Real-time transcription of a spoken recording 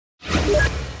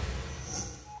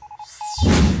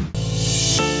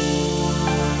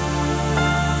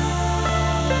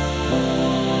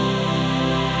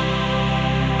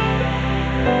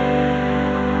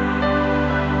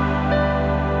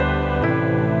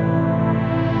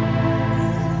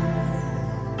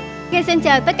Xin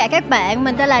chào tất cả các bạn,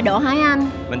 mình tên là Đỗ Hải Anh.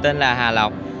 Mình tên là Hà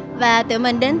Lộc. Và tụi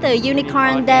mình đến từ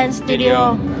Unicorn Dance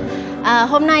Studio.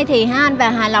 Hôm nay thì Hải Anh và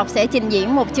Hà Lộc sẽ trình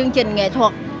diễn một chương trình nghệ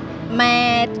thuật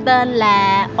mà tên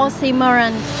là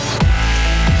Oxymoron.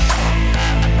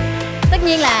 Tất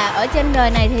nhiên là ở trên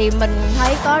đời này thì mình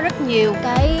thấy có rất nhiều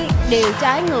cái điều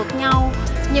trái ngược nhau.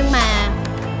 Nhưng mà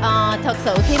thật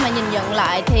sự khi mà nhìn nhận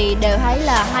lại thì đều thấy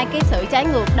là hai cái sự trái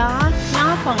ngược đó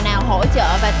nó phần nào hỗ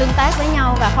trợ và tương tác với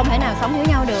nhau và không thể nào sống thiếu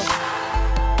nhau được.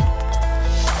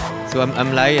 So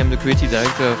I'm Lai, I'm the creative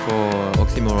director for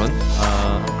Oxymoron.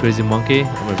 Crazy Monkey,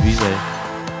 I'm a VJ.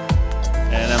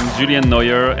 And I'm Julian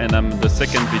Neuer and I'm the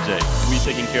second VJ. We're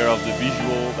taking care of the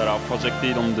visual that are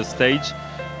projected on the stage,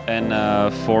 and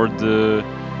for the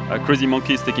Crazy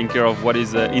Monkey is taking care of what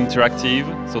is interactive,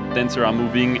 so the dancers are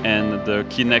moving and the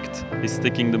Kinect is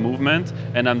taking the movement,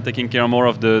 and I'm taking care more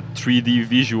of the 3D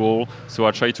visual, so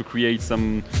I try to create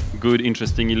some good,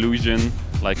 interesting illusion,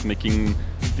 like making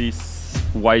this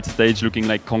white stage looking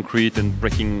like concrete and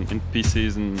breaking in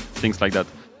pieces and things like that.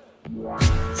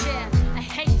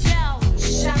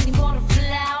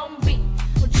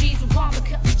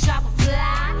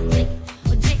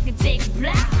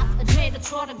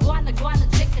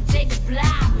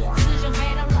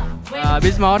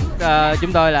 Beast Mode,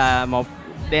 chúng tôi là một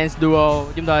dance duo,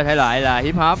 chúng tôi thể loại là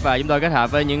hip hop và chúng tôi kết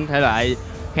hợp với những thể loại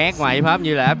khác ngoài hip hop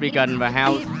như là African và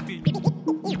house.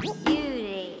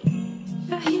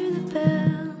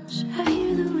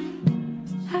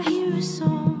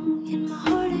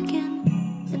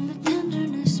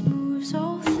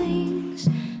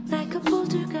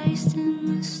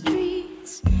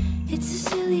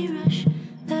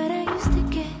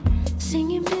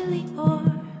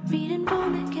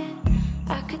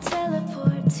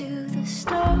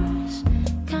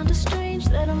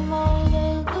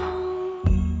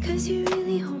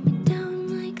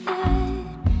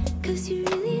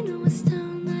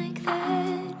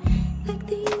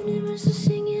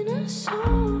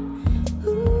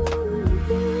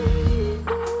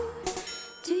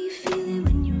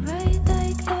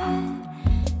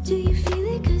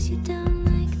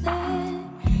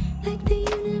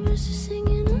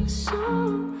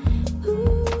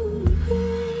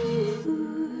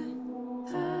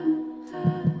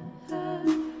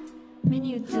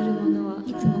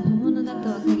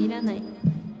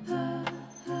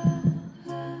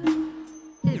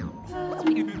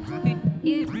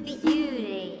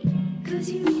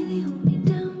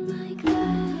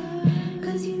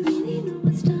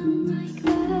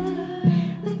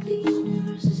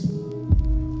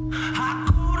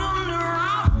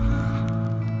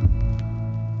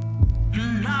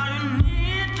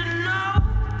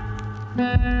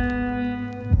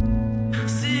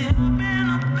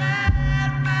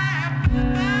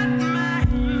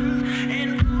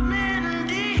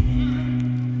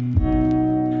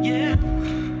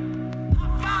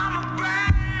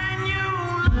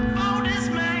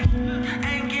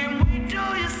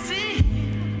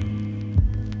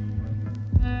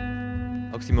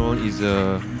 Oxymoron is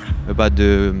about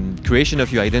the creation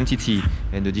of your identity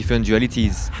and the different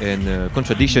dualities and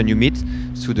contradiction you meet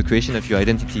through the creation of your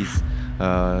identities.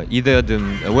 Either the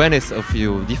awareness of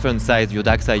your different sides, your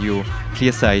dark side, your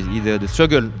clear side, either the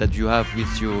struggle that you have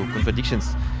with your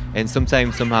contradictions, and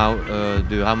sometimes somehow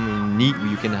the harmony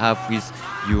you can have with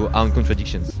your own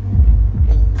contradictions.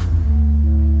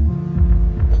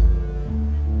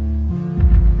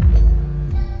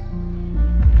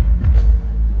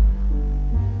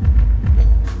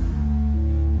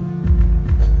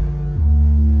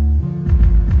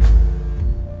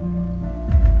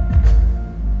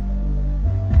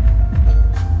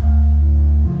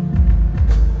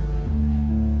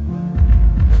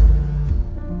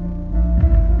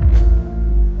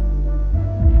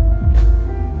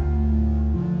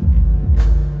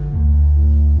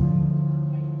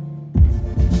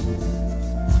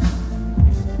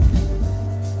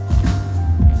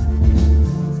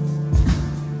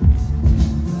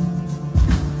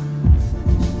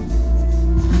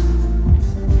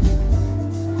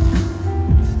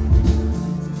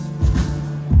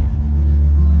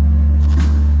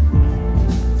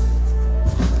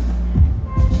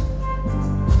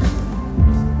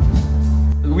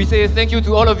 We say thank you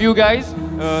to all of you guys.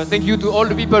 Thank you to all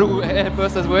the people who help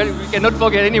us as well. We cannot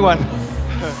forget anyone.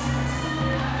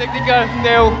 Technical,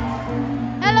 Neo.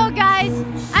 Hello guys,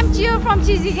 I'm Chương from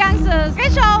Cheesy Gangsters. Cái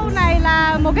show này là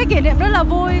một cái kỷ niệm rất là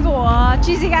vui của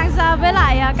Cheesy Gangsta với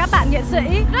lại các bạn nghệ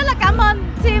sĩ. Rất là cảm ơn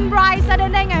team Bright đã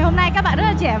đến đây ngày hôm nay, các bạn rất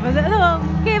là trẻ và dễ thương.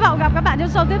 Hy vọng gặp các bạn trong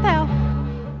show tiếp theo.